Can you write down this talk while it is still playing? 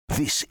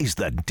This is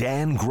the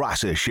Dan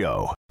Graca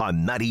Show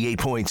on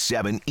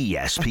 98.7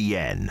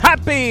 ESPN.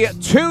 Happy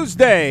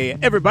Tuesday,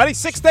 everybody.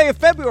 6th day of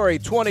February,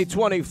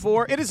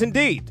 2024. It is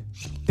indeed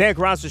Dan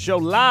Graca Show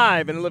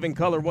live in living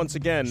color once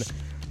again.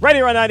 Right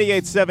here on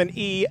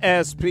 98.7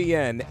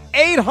 ESPN.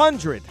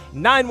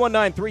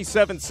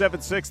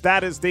 800-919-3776.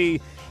 That is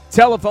the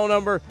telephone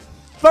number.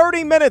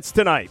 30 minutes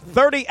tonight.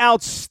 30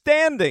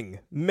 outstanding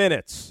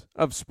minutes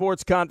of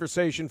sports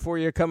conversation for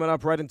you coming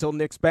up right until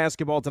Knicks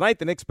basketball tonight.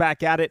 The Knicks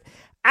back at it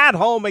at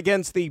home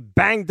against the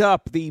banged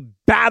up, the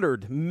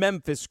battered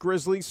Memphis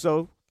Grizzlies.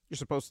 So you're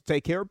supposed to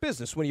take care of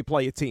business when you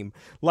play a team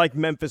like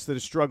Memphis that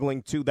is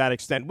struggling to that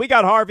extent. We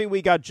got Harvey.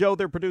 We got Joe.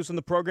 They're producing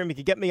the program. You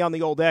can get me on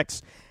the old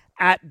X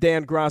at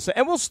Dan Graca.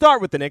 And we'll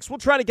start with the Knicks. We'll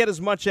try to get as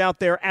much out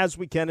there as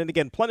we can. And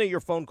again, plenty of your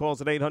phone calls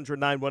at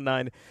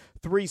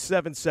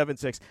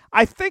 800-919-3776.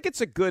 I think it's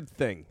a good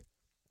thing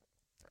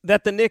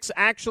that the Knicks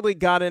actually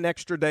got an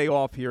extra day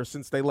off here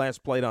since they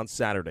last played on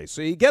Saturday.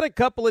 So you get a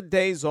couple of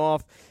days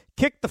off,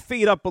 kick the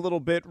feet up a little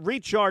bit,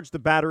 recharge the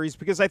batteries,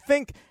 because I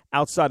think,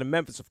 outside of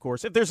Memphis, of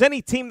course, if there's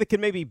any team that can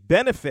maybe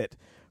benefit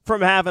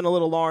from having a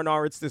little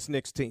R&R, it's this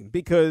Knicks team.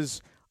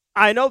 Because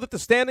I know that the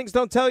standings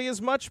don't tell you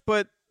as much,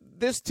 but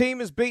this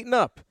team is beaten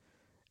up,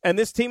 and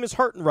this team is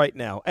hurting right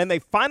now. And they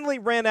finally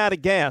ran out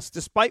of gas,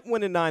 despite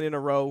winning 9 in a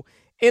row,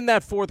 in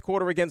that fourth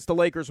quarter against the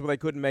Lakers where they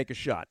couldn't make a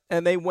shot.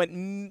 And they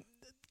went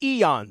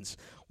eons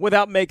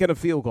without making a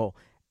field goal.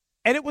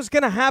 And it was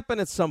going to happen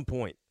at some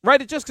point,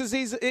 right?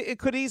 It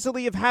could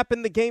easily have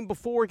happened the game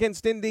before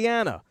against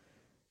Indiana.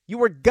 You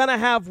were going to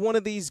have one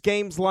of these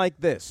games like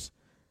this.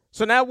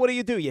 So now what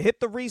do? You hit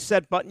the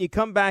reset button, you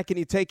come back, and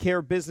you take care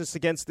of business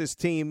against this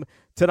team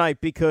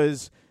tonight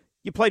because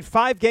you played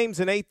 5 games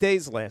in 8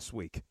 days last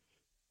week.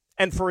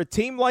 And for a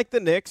team like the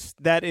Knicks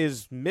that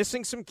is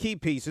missing some key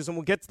pieces, and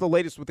we'll get to the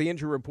latest with the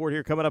injury report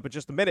here coming up in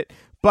just a minute,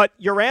 but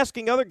you're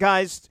asking other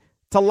guys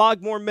to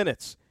log more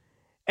minutes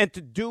and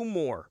to do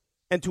more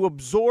and to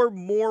absorb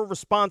more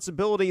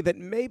responsibility that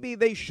maybe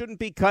they shouldn't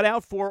be cut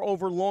out for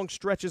over long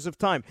stretches of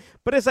time.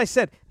 But as I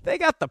said, they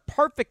got the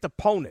perfect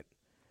opponent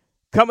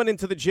coming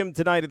into the gym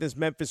tonight of this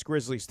Memphis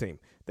Grizzlies team.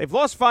 They've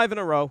lost 5 in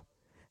a row.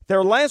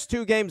 Their last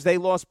 2 games, they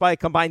lost by a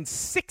combined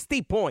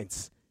 60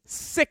 points.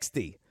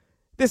 60.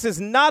 This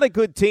is not a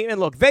good team. And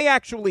look, they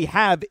actually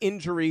have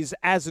injuries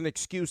as an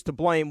excuse to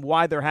blame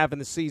why they're having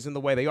the season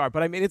the way they are.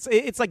 But, I mean,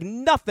 it's like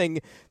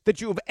nothing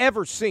that you have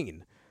ever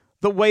seen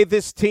the way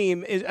this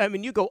team is. I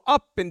mean, you go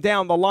up and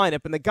down the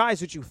lineup, and the guys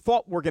that you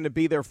thought were going to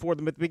be there for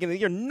them at the beginning of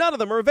the year, none of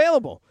them are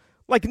available.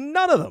 Like,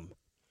 none of them.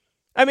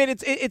 I mean,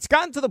 it's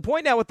gotten to the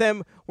point now with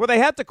them where they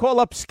had to call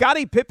up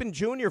Scottie Pippen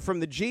Jr. from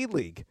the G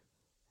League.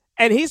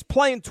 And he's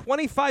playing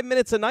 25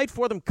 minutes a night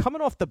for them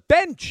coming off the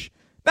bench.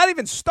 Not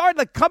even starting,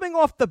 like coming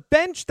off the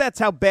bench. That's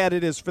how bad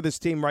it is for this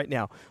team right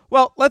now.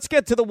 Well, let's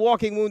get to the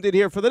walking wounded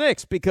here for the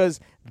Knicks because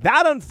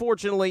that,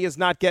 unfortunately, is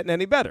not getting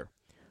any better.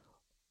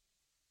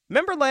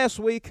 Remember last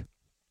week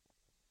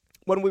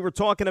when we were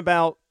talking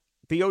about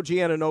the OG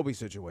Anunoby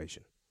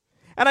situation?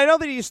 And I know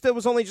that he still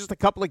was only just a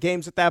couple of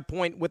games at that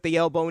point with the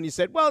elbow, and you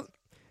said, well,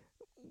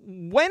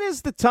 when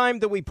is the time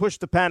that we push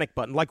the panic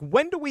button? Like,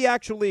 when do we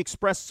actually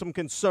express some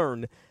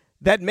concern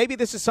that maybe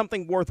this is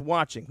something worth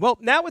watching? Well,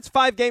 now it's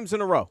 5 games in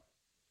a row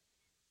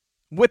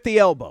with the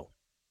elbow.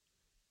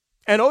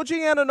 And OG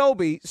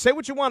Anunoby, say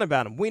what you want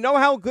about him. We know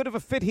how good of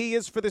a fit he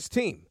is for this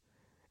team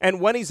and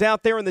when he's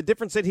out there and the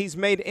difference that he's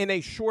made in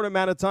a short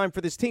amount of time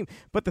for this team.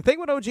 But the thing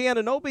with OG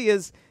Anunoby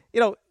is,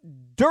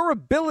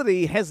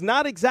 durability has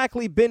not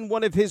exactly been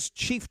one of his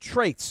chief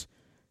traits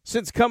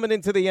since coming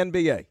into the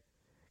NBA.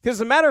 Because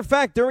as a matter of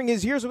fact, during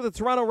his years with the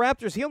Toronto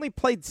Raptors, he only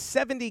played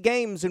 70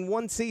 games in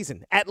one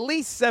season, at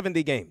least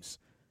 70 games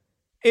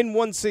in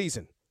one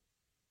season.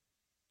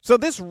 So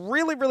this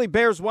really, really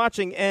bears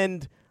watching,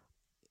 and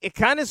it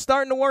kind of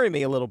starting to worry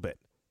me a little bit.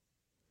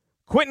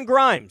 Quentin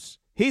Grimes,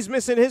 he's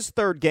missing his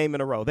 3rd game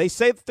in a row. They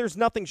say that there's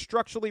nothing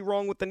structurally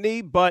wrong with the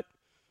knee, but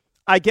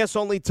I guess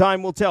only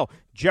time will tell.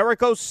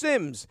 Jericho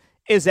Sims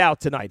is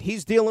out tonight.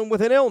 He's dealing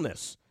with an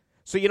illness,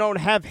 so you don't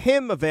have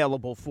him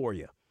available for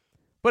you.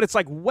 But it's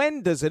like,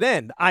 when does it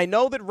end? I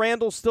know that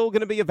Randall's still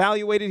going to be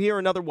evaluated here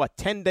another,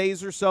 10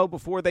 days or so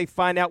before they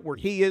find out where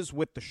he is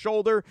with the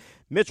shoulder.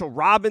 Mitchell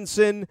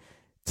Robinson.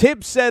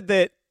 Tibbs said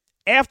that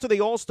after the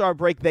All-Star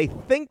break, they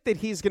think that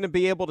he's going to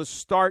be able to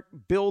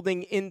start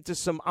building into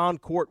some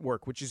on-court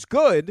work, which is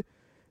good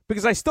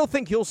because I still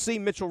think you'll see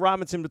Mitchell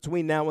Robinson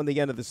between now and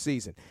the end of the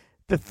season.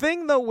 The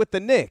thing, though, with the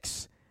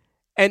Knicks,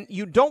 and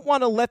you don't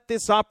want to let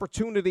this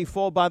opportunity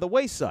fall by the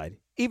wayside,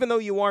 even though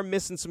you are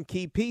missing some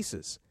key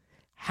pieces.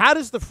 How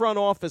does the front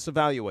office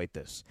evaluate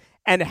this?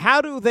 And how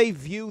do they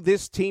view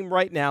this team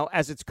right now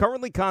as it's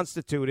currently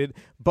constituted,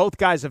 both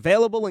guys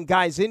available and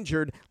guys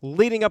injured,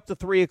 leading up to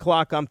 3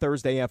 o'clock on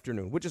Thursday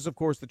afternoon, which is, of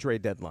course, the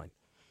trade deadline?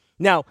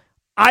 Now,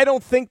 I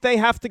don't think they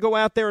have to go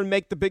out there and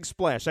make the big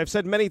splash. I've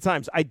said many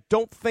times, I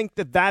don't think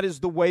that that is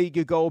the way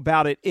you go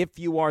about it if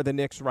you are the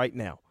Knicks right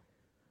now.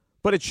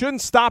 But it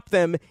shouldn't stop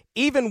them,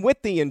 even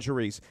with the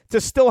injuries, to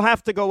still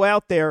have to go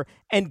out there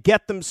and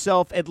get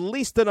themselves at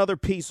least another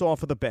piece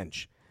off of the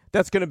bench.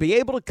 that's going to be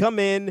able to come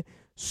in,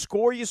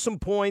 score you some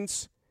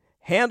points,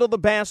 handle the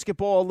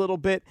basketball a little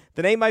bit.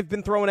 The name I've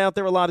been throwing out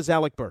there a lot is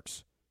Alec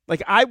Burks.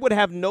 Like, I would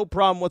have no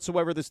problem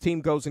whatsoever this team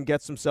goes and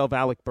gets himself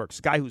Alec Burks,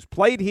 a guy who's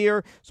played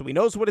here, so he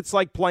knows what it's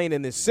like playing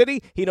in this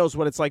city. He knows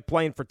what it's like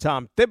playing for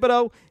Tom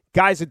Thibodeau.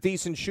 Guy's a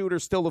decent shooter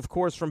still, of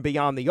course, from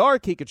beyond the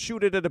arc. He could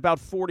shoot it at about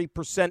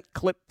 40%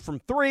 clip from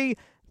three.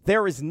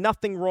 There is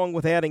nothing wrong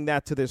with adding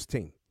that to this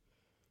team.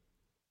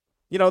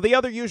 You know, the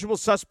other usual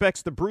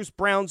suspects, the Bruce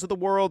Browns of the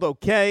world,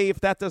 okay, if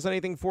that does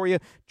anything for you.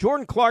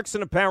 Jordan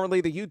Clarkson,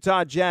 apparently, the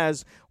Utah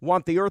Jazz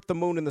want the earth, the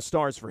moon, and the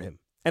stars for him.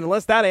 And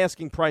unless that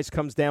asking price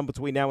comes down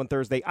between now and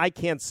Thursday, I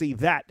can't see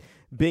that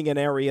being an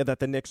area that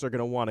the Knicks are going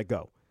to want to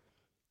go.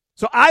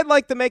 So I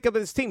like the makeup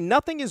of this team.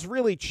 Nothing has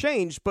really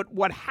changed, but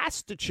what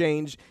has to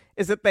change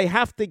is that they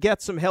have to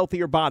get some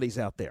healthier bodies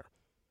out there,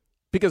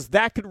 because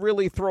that could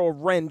really throw a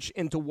wrench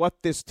into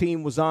what this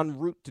team was en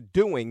route to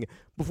doing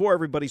before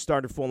everybody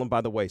started falling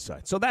by the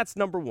wayside. So that's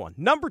number one.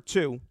 Number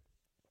two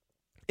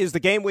is the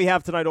game we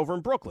have tonight over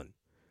in Brooklyn,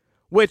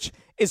 which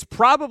is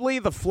probably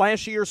the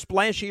flashier,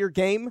 splashier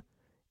game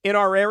in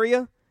our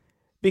area,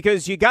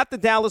 because you got the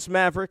Dallas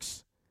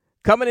Mavericks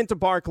coming into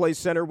Barclays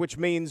Center, which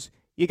means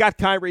you got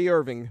Kyrie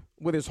Irving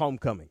with his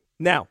homecoming.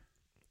 Now,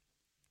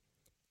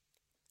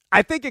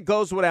 I think it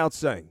goes without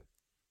saying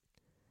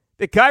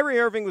that Kyrie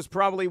Irving was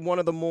probably one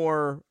of the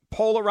more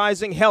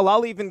polarizing, hell,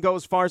 I'll even go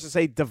as far as to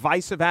say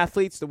divisive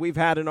athletes that we've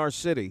had in our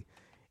city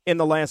in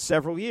the last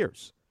several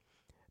years.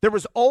 There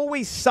was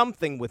always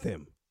something with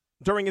him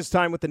during his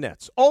time with the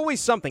Nets.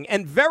 Always something.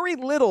 And very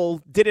little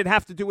did it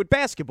have to do with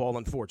basketball,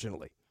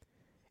 unfortunately.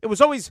 It was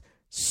always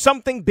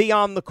something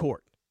beyond the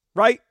court,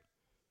 right?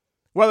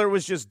 Whether it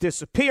was just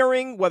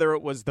disappearing, whether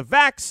it was the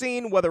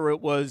vaccine, whether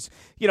it was,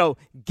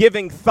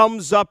 giving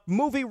thumbs-up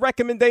movie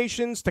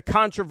recommendations to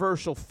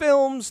controversial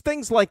films,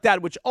 things like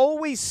that, which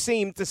always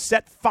seemed to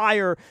set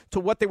fire to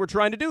what they were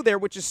trying to do there,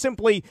 which is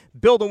simply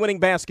build a winning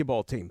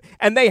basketball team.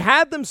 And they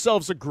had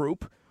themselves a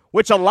group,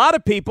 which a lot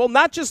of people,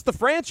 not just the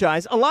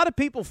franchise, a lot of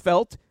people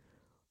felt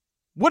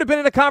would have been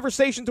in a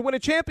conversation to win a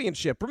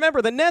championship.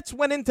 Remember, the Nets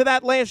went into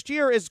that last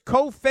year as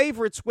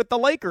co-favorites with the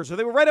Lakers, or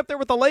they were right up there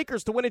with the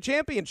Lakers to win a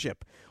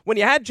championship. When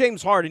you had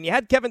James Harden, you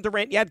had Kevin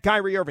Durant, you had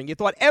Kyrie Irving, you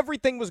thought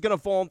everything was going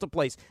to fall into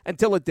place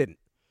until it didn't.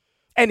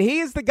 And he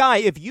is the guy,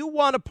 if you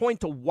want to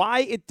point to why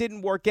it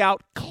didn't work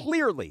out,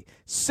 clearly,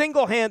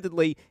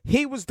 single-handedly,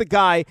 he was the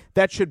guy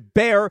that should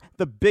bear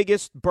the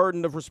biggest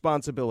burden of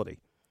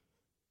responsibility.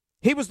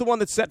 He was the one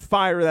that set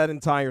fire to that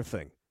entire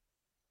thing.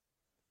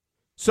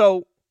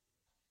 So,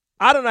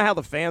 I don't know how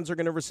the fans are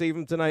going to receive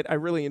him tonight. I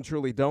really and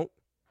truly don't.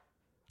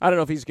 I don't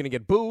know if he's going to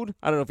get booed.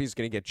 I don't know if he's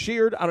going to get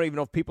cheered. I don't even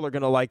know if people are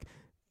going to,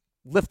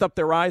 lift up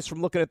their eyes from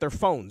looking at their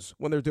phones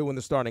when they're doing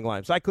the starting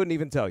lineups. I couldn't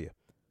even tell you.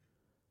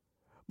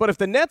 But if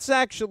the Nets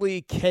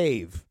actually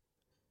cave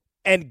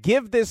and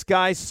give this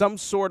guy some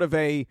sort of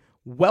a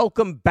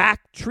welcome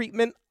back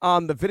treatment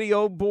on the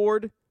video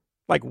board,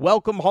 like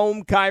welcome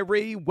home,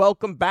 Kyrie,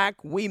 welcome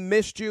back, we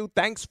missed you,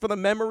 thanks for the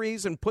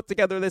memories, and put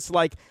together this,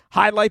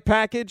 highlight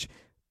package,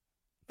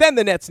 then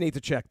the Nets need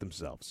to check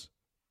themselves.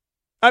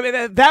 I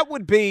mean, that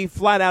would be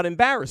flat-out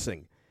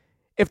embarrassing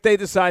if they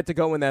decide to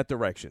go in that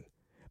direction.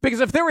 Because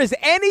if there is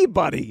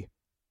anybody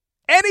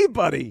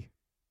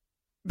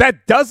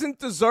that doesn't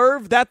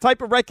deserve that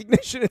type of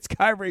recognition, it's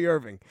Kyrie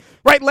Irving.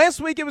 Right, last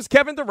week it was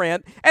Kevin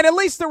Durant, and at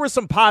least there were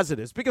some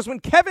positives. Because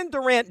when Kevin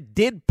Durant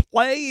did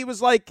play, he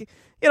was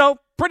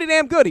pretty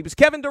damn good. He was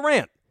Kevin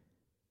Durant.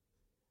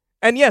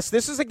 And yes,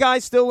 this is a guy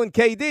still in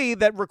KD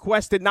that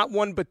requested not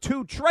one but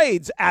two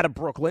trades out of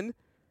Brooklyn.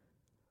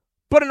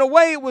 But in a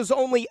way, it was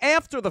only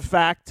after the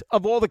fact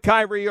of all the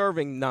Kyrie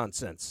Irving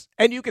nonsense.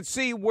 And you could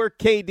see where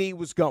KD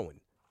was going.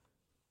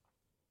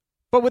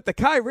 But with the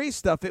Kyrie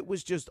stuff, it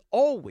was just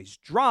always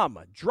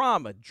drama,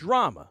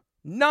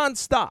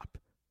 nonstop.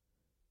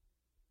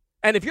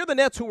 And if you're the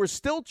Nets, who are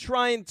still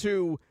trying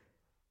to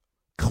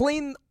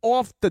clean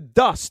off the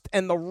dust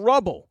and the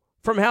rubble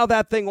from how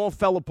that thing all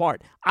fell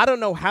apart, I don't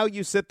know how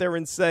you sit there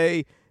and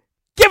say,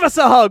 give us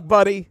a hug,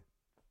 buddy.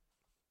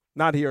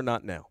 Not here,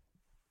 not now.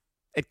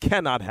 It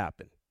cannot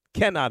happen.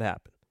 Cannot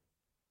happen.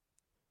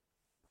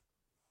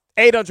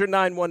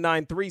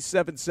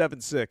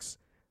 800-919-3776.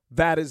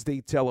 That is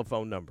the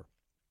telephone number.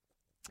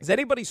 Is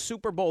anybody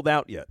Super Bowled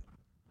out yet?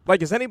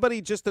 Is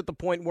anybody just at the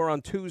point where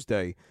on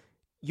Tuesday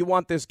you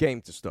want this game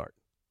to start?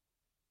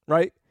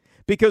 Right?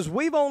 Because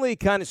we've only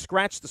kind of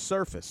scratched the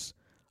surface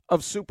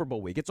of Super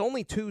Bowl week. It's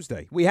only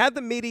Tuesday. We had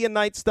the media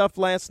night stuff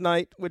last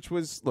night, which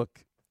was,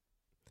 look,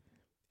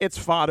 it's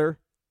fodder.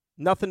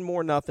 Nothing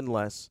more, nothing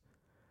less.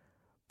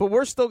 But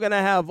we're still going to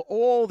have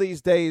all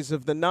these days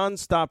of the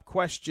nonstop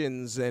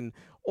questions and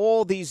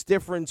all these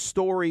different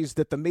stories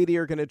that the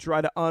media are going to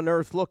try to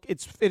unearth. Look,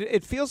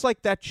 it feels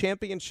like that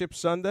championship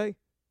Sunday.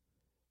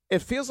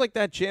 It feels like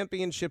that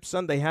championship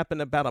Sunday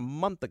happened about a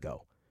month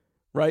ago,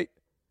 right?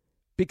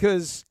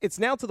 Because it's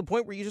now to the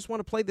point where you just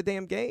want to play the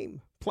damn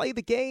game. Play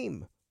the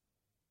game.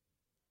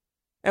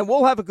 And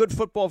we'll have a good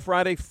Football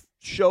Friday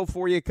show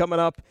for you coming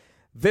up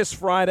this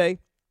Friday.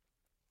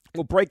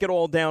 We'll break it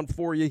all down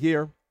for you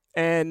here.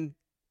 And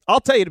I'll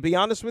tell you, to be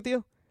honest with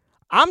you,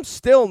 I'm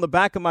still in the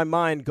back of my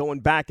mind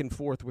going back and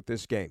forth with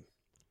this game,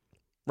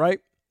 right?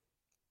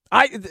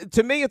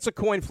 To me, it's a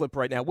coin flip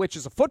right now, which,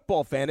 as a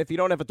football fan, if you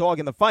don't have a dog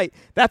in the fight,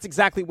 that's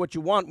exactly what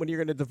you want when you're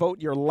going to devote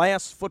your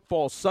last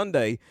football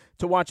Sunday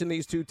to watching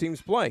these two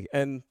teams play.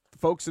 And the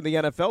folks in the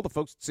NFL, the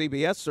folks at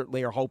CBS,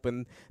 certainly are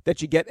hoping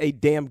that you get a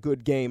damn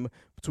good game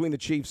between the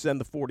Chiefs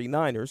and the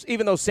 49ers,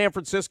 even though San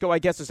Francisco, I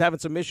guess, is having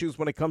some issues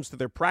when it comes to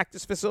their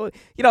practice facility.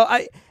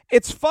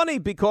 It's funny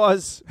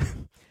because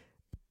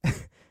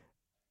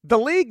the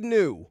league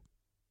knew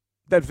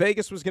that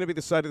Vegas was going to be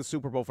the site of the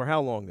Super Bowl for how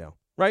long now,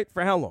 right?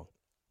 For how long?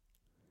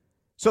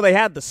 So they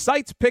had the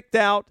sites picked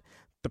out,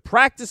 the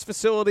practice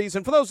facilities,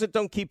 and for those that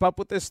don't keep up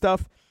with this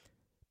stuff,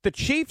 the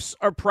Chiefs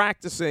are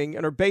practicing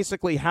and are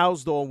basically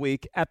housed all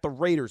week at the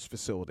Raiders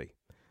facility.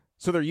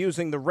 So they're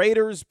using the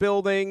Raiders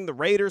building, the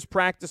Raiders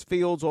practice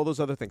fields, all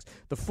those other things.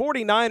 The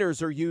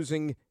 49ers are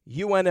using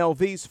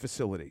UNLV's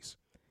facilities,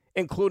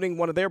 including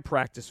one of their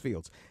practice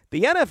fields.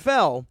 The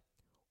NFL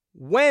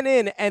went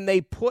in and they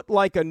put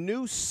like a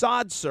new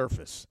sod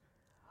surface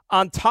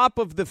on top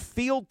of the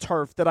field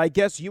turf that I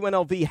guess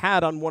UNLV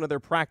had on one of their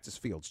practice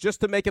fields, just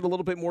to make it a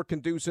little bit more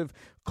conducive,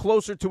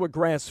 closer to a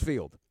grass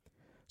field.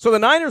 So the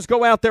Niners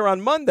go out there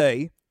on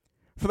Monday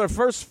for their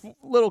first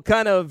little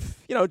kind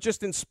of,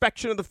 just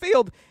inspection of the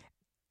field,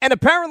 and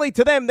apparently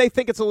to them, they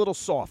think it's a little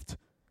soft.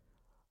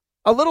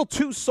 A little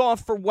too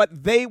soft for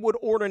what they would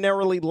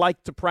ordinarily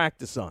like to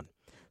practice on.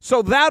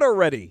 So that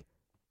already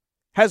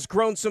has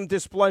grown some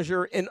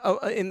displeasure in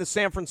the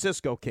San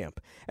Francisco camp.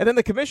 And then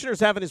the commissioner's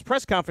having his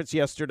press conference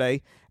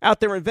yesterday out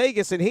there in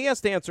Vegas, and he has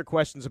to answer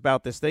questions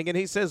about this thing. And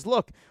he says,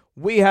 look,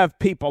 we have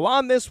people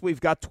on this. We've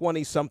got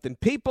 20-something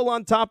people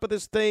on top of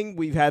this thing.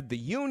 We've had the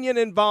union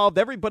involved.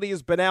 Everybody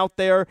has been out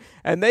there,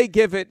 and they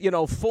give it,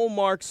 full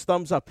marks,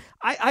 thumbs up.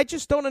 I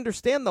just don't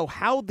understand, though,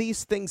 how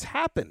these things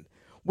happen.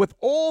 With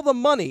all the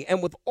money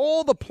and with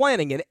all the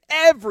planning and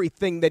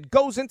everything that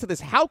goes into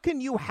this, how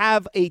can you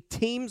have a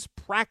team's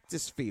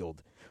practice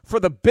field for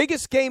the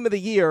biggest game of the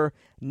year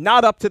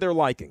not up to their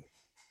liking?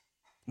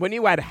 When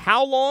you had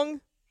how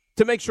long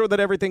to make sure that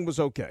everything was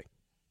okay?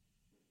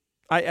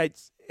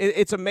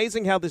 It's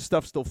amazing how this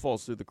stuff still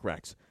falls through the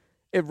cracks.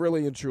 It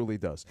really and truly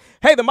does.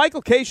 Hey, the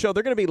Michael Kay Show,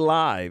 they're going to be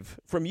live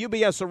from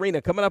UBS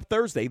Arena coming up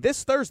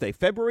this Thursday,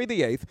 February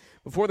the 8th,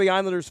 before the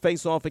Islanders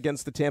face off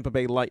against the Tampa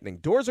Bay Lightning.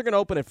 Doors are going to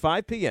open at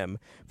 5 p.m.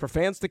 for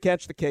fans to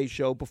catch the Kay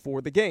Show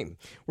before the game.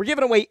 We're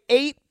giving away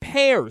 8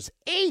 pairs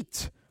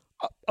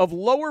of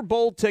lower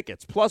bowl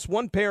tickets, plus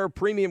 1 pair of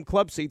premium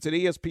club seats at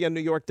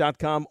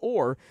ESPNNewYork.com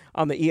or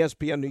on the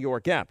ESPN New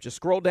York app. Just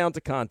scroll down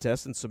to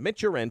contest and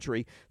submit your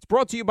entry. It's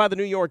brought to you by the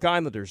New York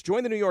Islanders.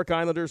 Join the New York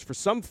Islanders for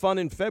some fun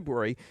in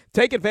February.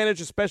 Take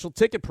advantage of special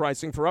ticket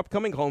pricing for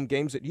upcoming home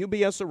games at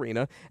UBS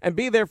Arena and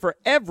be there for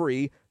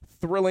every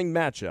thrilling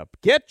matchup.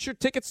 Get your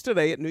tickets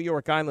today at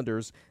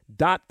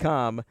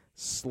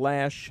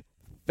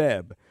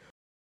NewYorkIslanders.com/Feb.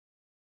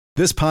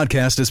 This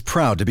podcast is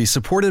proud to be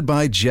supported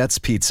by Jets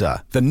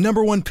Pizza, the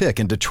 #1 pick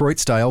in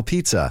Detroit-style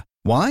pizza.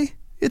 Why?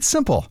 It's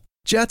simple.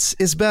 Jets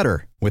is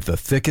better. With the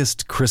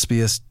thickest,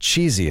 crispiest,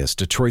 cheesiest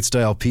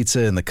Detroit-style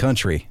pizza in the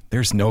country,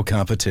 there's no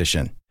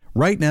competition.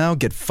 Right now,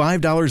 get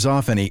 $5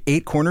 off any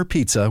 8-corner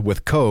pizza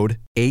with code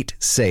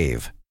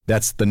 8SAVE.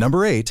 That's the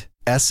number 8,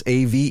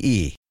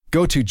 SAVE.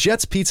 Go to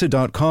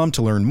jetspizza.com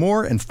to learn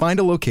more and find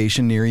a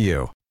location near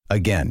you.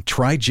 Again,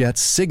 try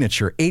Jet's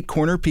signature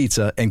 8-corner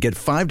pizza and get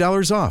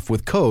 $5 off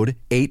with code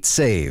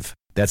 8SAVE.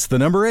 That's the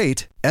number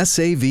 8,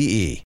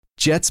 SAVE.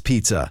 Jet's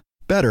Pizza.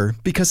 Better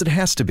because it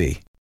has to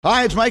be.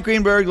 Hi, it's Mike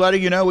Greenberg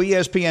letting you know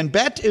ESPN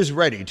Bet is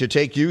ready to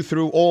take you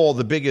through all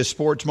the biggest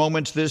sports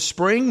moments this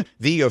spring.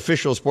 The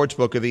official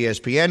sportsbook of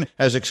ESPN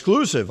has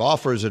exclusive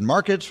offers and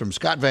markets from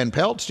Scott Van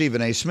Pelt,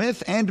 Stephen A.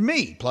 Smith, and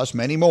me, plus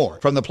many more.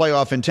 From the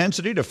playoff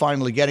intensity to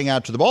finally getting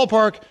out to the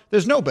ballpark,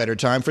 there's no better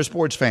time for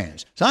sports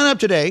fans. Sign up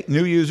today.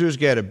 New users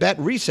get a bet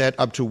reset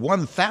up to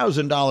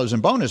 $1,000 in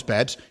bonus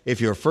bets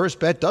if your first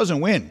bet doesn't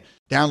win.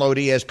 Download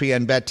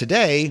ESPN Bet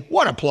today.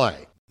 What a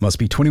play. Must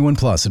be 21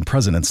 plus and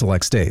present in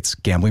select states.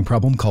 Gambling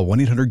problem? Call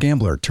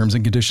 1-800-GAMBLER. Terms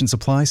and conditions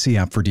apply. See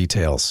app for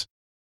details.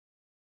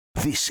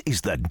 This is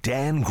the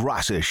Dan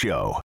Graca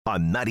Show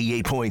on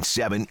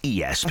 98.7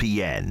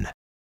 ESPN.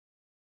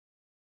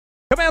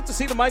 Come out to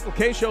see the Michael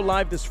Kay Show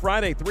live this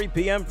Friday, 3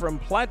 p.m. from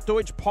Platt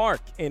Deutsch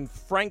Park in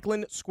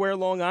Franklin Square,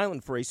 Long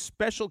Island, for a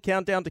special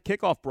countdown to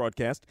kickoff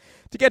broadcast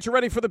to get you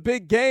ready for the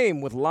big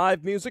game with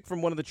live music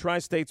from one of the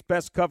Tri-State's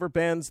best cover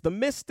bands, The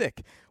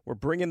Mystic. We're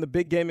bringing the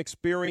big game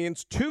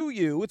experience to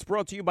you. It's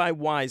brought to you by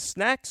Wise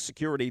Snacks,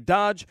 Security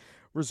Dodge,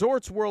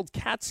 Resorts World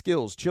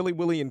Catskills, Chili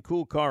Willy and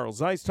Cool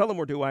Carl's Ice,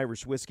 Tullamore Dew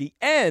Irish Whiskey,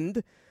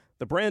 and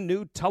the brand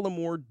new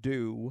Tullamore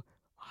Dew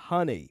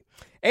Honey.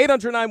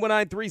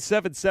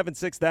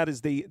 800-919-3776, that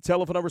is the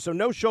telephone number. So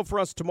no show for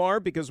us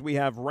tomorrow because we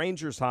have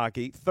Rangers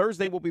hockey.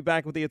 Thursday we'll be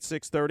back with you at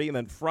 6:30, and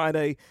then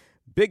Friday,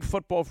 big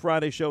Football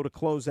Friday show to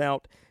close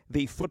out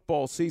the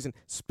football season.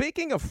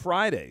 Speaking of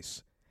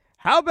Fridays,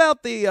 How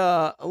about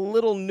the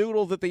little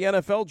noodle that the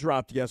NFL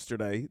dropped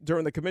yesterday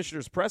during the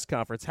commissioner's press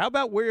conference? How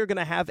about where you're going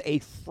to have a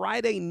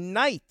Friday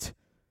night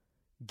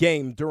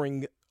game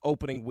during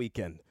opening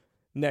weekend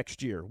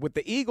next year with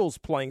the Eagles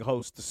playing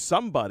host to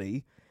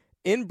somebody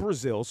in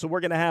Brazil? So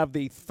we're going to have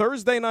the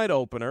Thursday night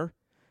opener.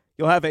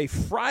 You'll have a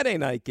Friday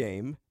night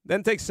game,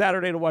 then take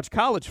Saturday to watch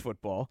college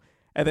football,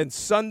 and then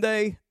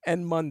Sunday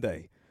and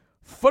Monday.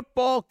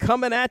 Football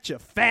coming at you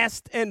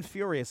fast and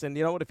furious. And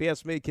you know what? If you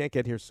ask me, you can't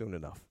get here soon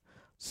enough.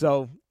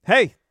 So,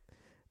 hey,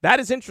 that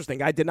is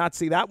interesting. I did not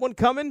see that one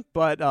coming,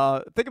 but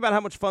think about how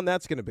much fun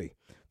that's going to be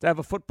to have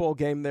a football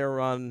game there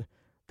on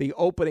the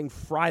opening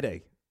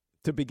Friday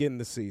to begin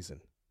the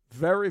season.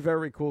 Very,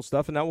 very cool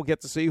stuff. And now we'll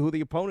get to see who the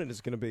opponent is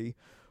going to be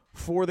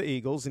for the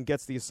Eagles and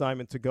gets the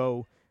assignment to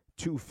go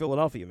to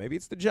Philadelphia. Maybe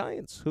it's the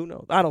Giants. Who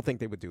knows? I don't think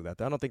they would do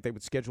that. I don't think they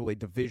would schedule a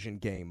division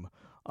game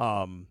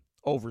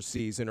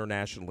overseas,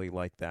 internationally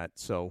like that.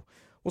 So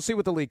we'll see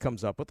what the league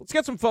comes up with. Let's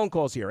get some phone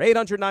calls here.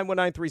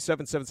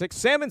 800-919-3776.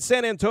 Sam in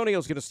San Antonio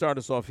is going to start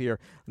us off here,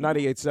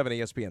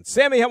 98.7 ESPN.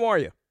 Sammy, how are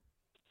you?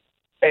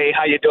 Hey,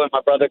 how you doing, my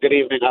brother? Good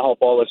evening. I hope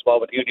all is well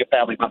with you and your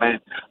family, my man.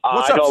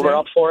 What's I up, know Sam? we're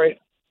up for it.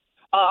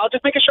 I'll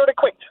just make it short and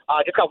quick.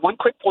 I just got one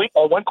quick point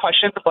or one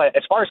question, but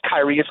as far as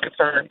Kyrie is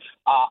concerned,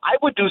 I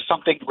would do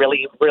something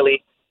really,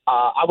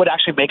 I would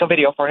actually make a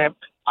video for him.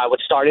 I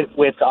would start it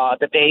with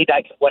the day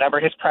that whatever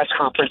his press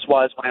conference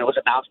was when it was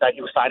announced that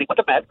he was signing with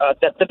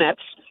the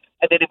Nets.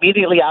 And then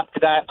immediately after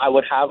that, I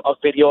would have a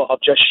video of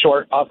just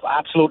short of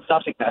absolute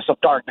nothingness, of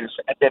darkness,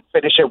 and then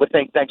finish it with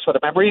saying thanks for the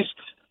memories.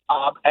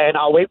 And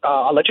I'll wait.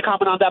 I'll let you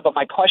comment on that. But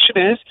my question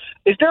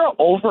is there an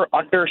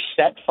over-under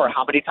set for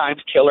how many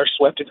times Taylor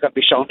Swift is going to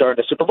be shown during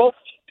the Super Bowl?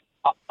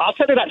 I'll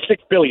set it at $6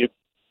 billion.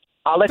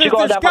 I'll let you go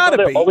on that, my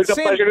brother. Always a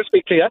pleasure to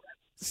speak to you.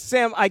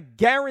 Sam, I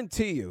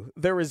guarantee you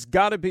there has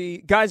got to be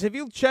 – guys, have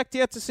you checked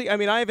yet to see – I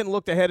mean, I haven't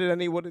looked ahead at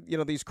any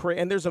these –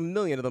 and there's a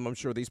million of them, I'm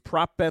sure, these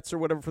prop bets or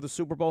whatever for the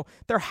Super Bowl.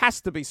 There has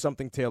to be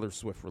something Taylor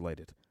Swift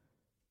related.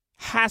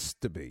 Has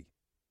to be.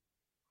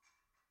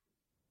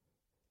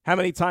 How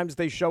many times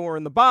they show her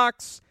in the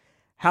box,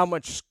 how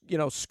much,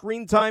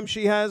 screen time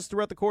she has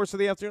throughout the course of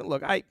the afternoon.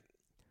 Look,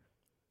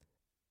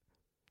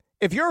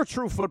 if you're a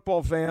true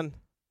football fan,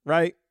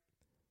 right,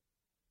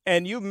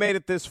 and you've made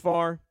it this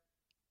far,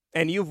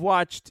 and you've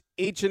watched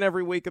each and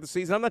every week of the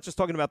season, I'm not just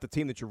talking about the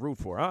team that you root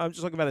for. I'm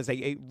just talking about as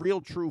a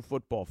real true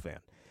football fan.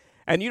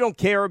 And you don't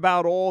care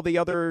about all the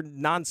other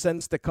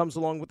nonsense that comes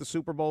along with the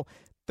Super Bowl.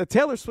 The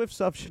Taylor Swift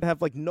stuff should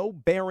have, no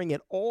bearing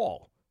at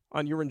all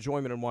on your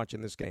enjoyment in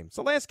watching this game. It's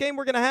the last game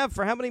we're going to have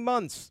for how many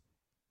months,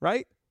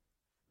 right?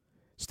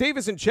 Steve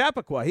is in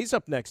Chappaqua. He's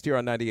up next here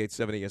on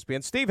 98.7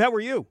 ESPN. Steve, how are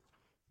you?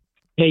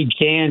 Hey,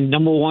 Dan,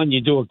 number one,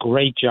 you do a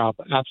great job.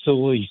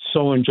 Absolutely.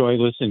 So enjoy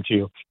listening to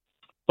you.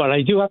 But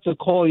I do have to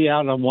call you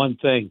out on one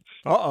thing.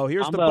 Uh-oh,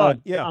 here's the but.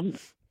 Yeah.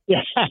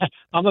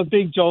 I'm a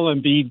big Joel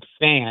Embiid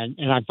fan,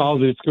 and I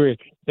followed his career.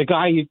 The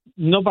guy,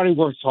 nobody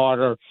works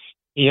harder.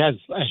 He has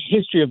a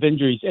history of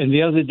injuries. And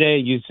the other day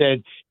you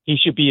said he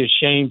should be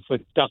ashamed for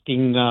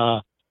ducking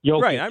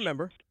Jokic. Right, I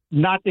remember.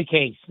 Not the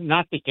case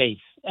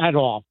at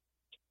all.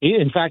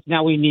 In fact,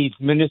 now he needs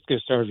meniscus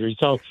surgery.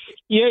 So,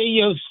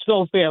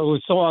 so fair. It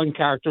was so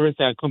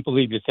uncharacteristic. I couldn't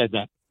believe you said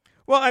that.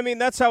 Well, I mean,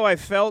 that's how I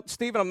felt.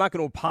 Stephen, I'm not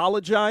going to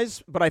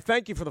apologize, but I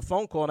thank you for the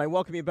phone call, and I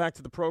welcome you back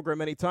to the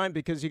program anytime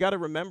because you got to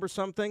remember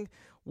something.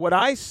 What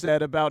I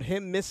said about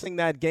him missing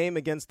that game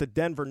against the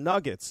Denver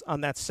Nuggets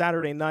on that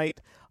Saturday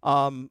night,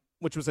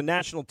 which was a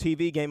national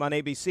TV game on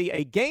ABC,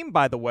 a game,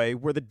 by the way,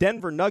 where the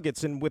Denver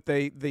Nuggets, and with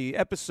the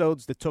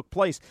episodes that took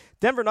place,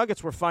 Denver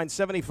Nuggets were fined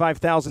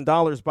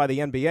 $75,000 by the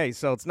NBA.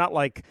 So it's not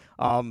like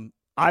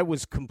I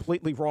was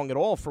completely wrong at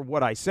all for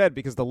what I said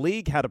because the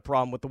league had a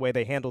problem with the way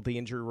they handled the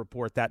injury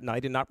report that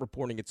night and not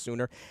reporting it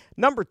sooner.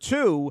 Number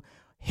two,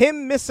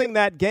 him missing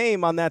that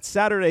game on that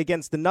Saturday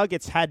against the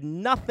Nuggets had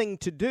nothing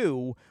to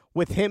do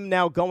with him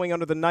now going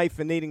under the knife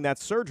and needing that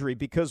surgery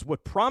because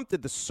what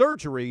prompted the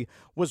surgery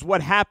was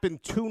what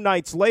happened 3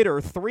 nights later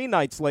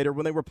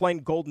when they were playing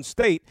Golden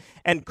State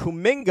and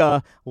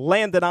Kuminga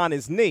landed on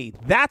his knee.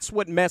 That's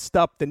what messed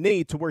up the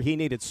knee to where he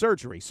needed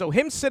surgery. So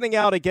him sitting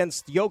out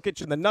against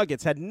Jokic and the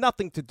Nuggets had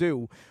nothing to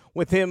do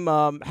with him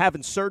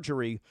having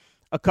surgery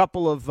a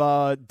couple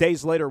of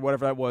days later,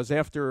 whatever that was,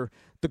 after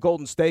the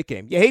Golden State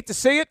game. You hate to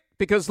see it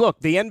because, look,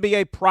 the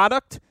NBA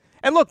product,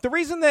 and look, the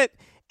reason that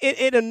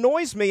it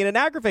annoys me and it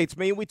aggravates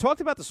me, and we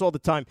talked about this all the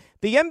time,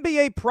 the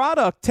NBA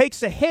product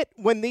takes a hit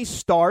when these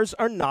stars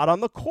are not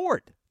on the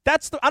court.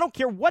 I don't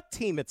care what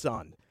team it's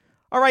on.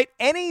 All right,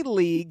 any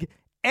league,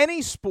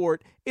 any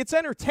sport, it's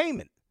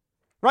entertainment,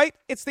 right?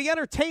 It's the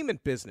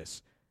entertainment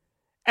business.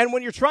 And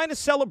when you're trying to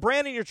sell a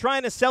brand and you're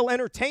trying to sell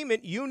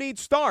entertainment, you need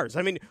stars.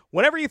 I mean,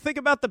 whenever you think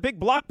about the big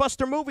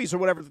blockbuster movies or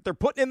whatever that they're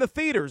putting in the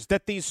theaters,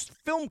 that these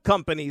film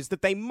companies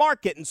that they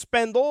market and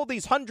spend all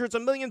these hundreds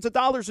of millions of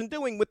dollars in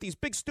doing with these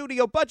big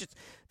studio budgets,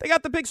 they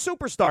got the big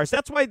superstars.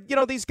 That's why,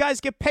 these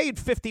guys get paid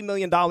 $50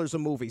 million a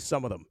movie,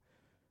 some of them.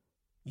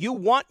 You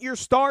want your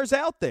stars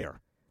out there.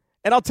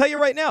 And I'll tell you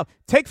right now,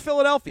 take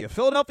Philadelphia.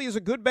 Philadelphia is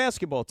a good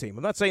basketball team.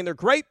 I'm not saying they're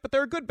great, but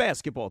they're a good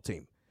basketball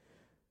team.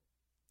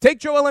 Take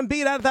Joel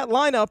Embiid out of that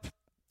lineup.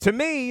 To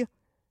me,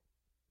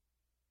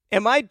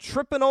 am I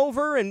tripping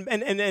over and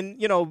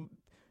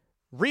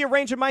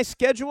rearranging my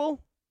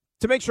schedule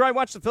to make sure I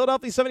watch the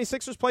Philadelphia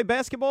 76ers play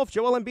basketball if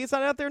Joel Embiid's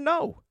not out there?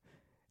 No.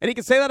 And you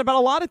can say that about a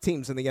lot of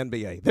teams in the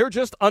NBA. They're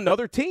just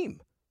another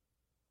team.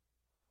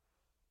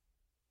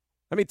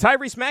 I mean,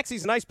 Tyrese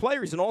Maxey's a nice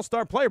player. He's an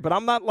all-star player, but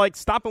I'm not,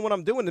 stopping what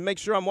I'm doing to make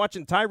sure I'm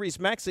watching Tyrese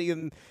Maxey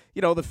and,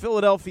 the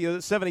Philadelphia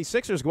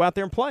 76ers go out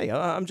there and play.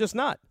 I'm just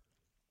not.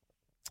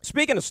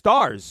 Speaking of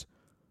stars,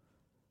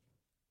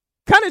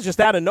 kind of just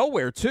out of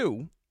nowhere,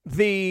 too,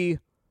 the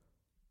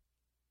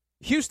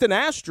Houston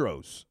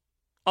Astros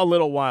a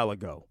little while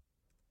ago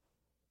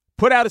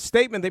put out a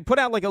statement. They put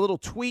out a little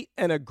tweet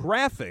and a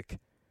graphic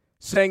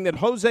saying that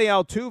Jose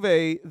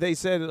Altuve, they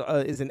said,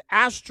 is an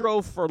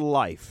Astro for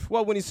life.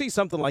 Well, when you see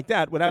something like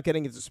that, without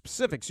getting into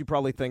specifics, you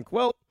probably think,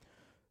 well,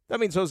 that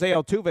means Jose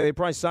Altuve, they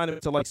probably signed him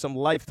to some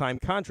lifetime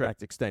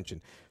contract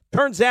extension.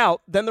 Turns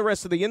out, then the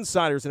rest of the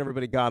insiders and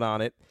everybody got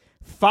on it,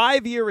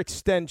 5-year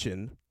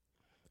extension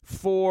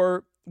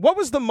for, what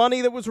was the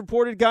money that was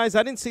reported, guys?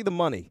 I didn't see the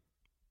money.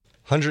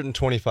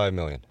 $125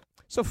 million.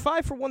 So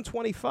 5 for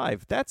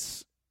 125.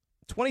 That's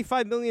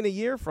 $25 million a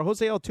year for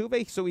Jose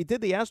Altuve. So he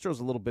did the Astros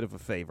a little bit of a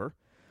favor.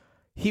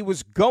 He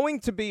was going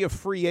to be a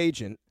free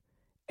agent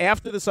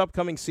after this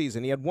upcoming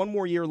season. He had one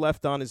more year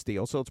left on his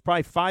deal, so it's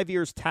probably 5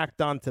 years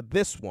tacked on to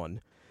this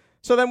one.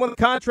 So then when the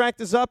contract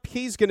is up,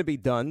 he's going to be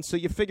done. So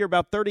you figure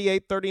about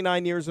 38,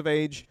 39 years of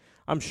age.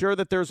 I'm sure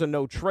that there's a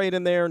no trade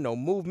in there, no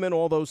movement,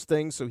 all those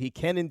things, so he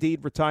can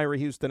indeed retire a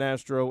Houston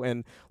Astro.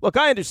 And, look,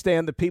 I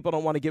understand that people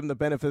don't want to give him the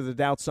benefit of the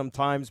doubt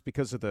sometimes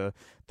because of the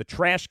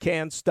trash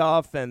can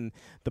stuff and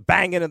the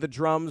banging of the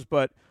drums,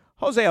 but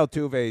Jose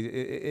Altuve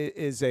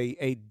is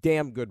a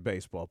damn good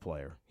baseball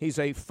player. He's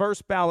a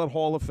first-ballot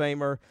Hall of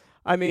Famer.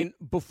 I mean,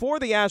 before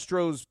the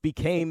Astros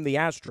became the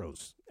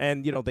Astros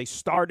and, they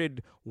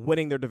started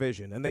winning their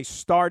division and they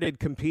started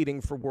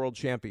competing for world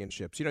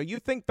championships, you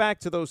think back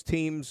to those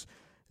teams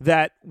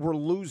that were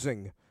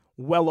losing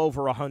well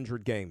over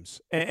 100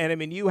 games. And I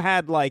mean, you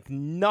had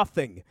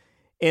nothing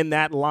in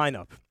that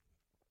lineup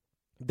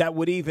that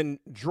would even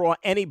draw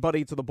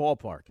anybody to the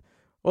ballpark.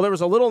 Well, there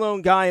was a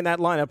little-known guy in that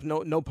lineup,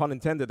 no pun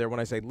intended there when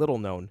I say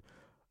little-known,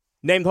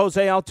 named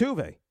Jose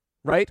Altuve,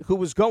 right, who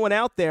was going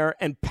out there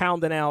and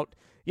pounding out,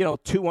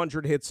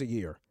 200 hits a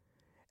year.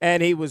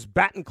 And he was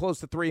batting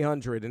close to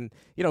 300. And,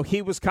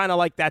 he was kind of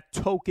like that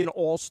token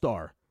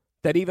all-star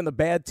that even the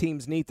bad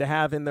teams need to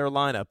have in their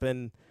lineup.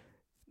 And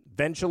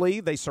eventually,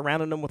 they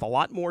surrounded him with a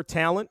lot more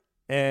talent,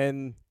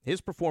 and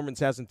his performance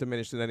hasn't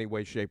diminished in any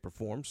way, shape, or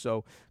form.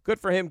 So good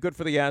for him, good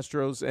for the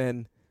Astros.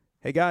 And,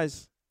 hey,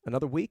 guys,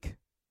 another week.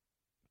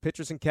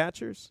 Pitchers and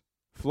catchers,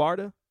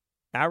 Florida,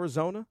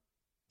 Arizona,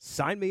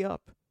 sign me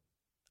up.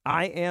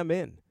 I am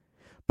in.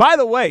 By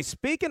the way,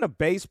 speaking of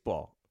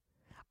baseball,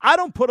 I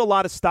don't put a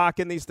lot of stock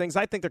in these things.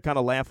 I think they're kind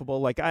of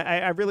laughable.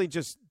 I really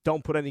just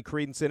don't put any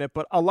credence in it.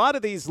 But a lot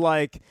of these,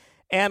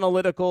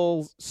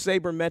 analytical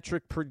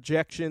sabermetric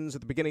projections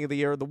at the beginning of the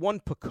year. The one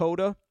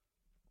Pacoda,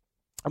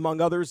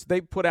 among others,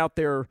 they put out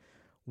their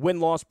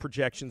win-loss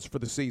projections for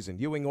the season,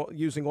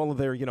 using all of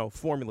their,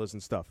 formulas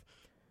and stuff.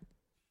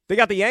 They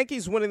got the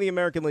Yankees winning the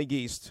American League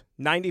East,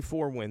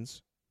 94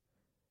 wins.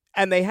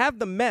 And they have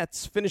the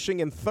Mets finishing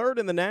in third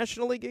in the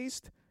National League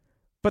East.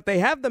 But they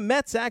have the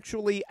Mets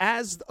actually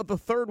as the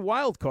third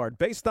wild card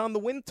based on the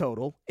win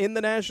total in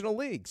the National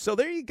League. So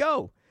there you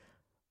go.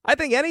 I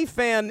think any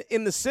fan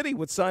in the city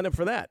would sign up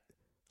for that.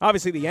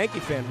 Obviously, the Yankee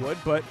fan would,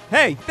 but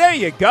hey, there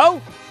you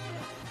go.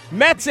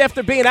 Mets,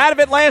 after being out of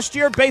it last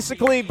year,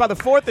 basically by the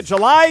 4th of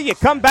July, you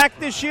come back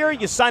this year,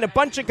 you sign a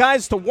bunch of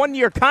guys to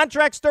one-year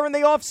contracts during the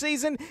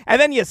offseason, and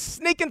then you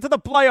sneak into the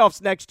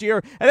playoffs next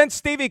year, and then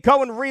Stevie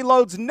Cohen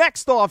reloads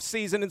next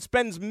offseason and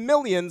spends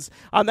millions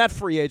on that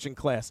free agent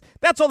class.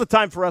 That's all the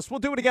time for us. We'll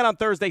do it again on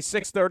Thursday,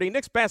 6:30.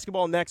 Knicks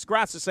basketball next.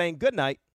 Grass is saying good night.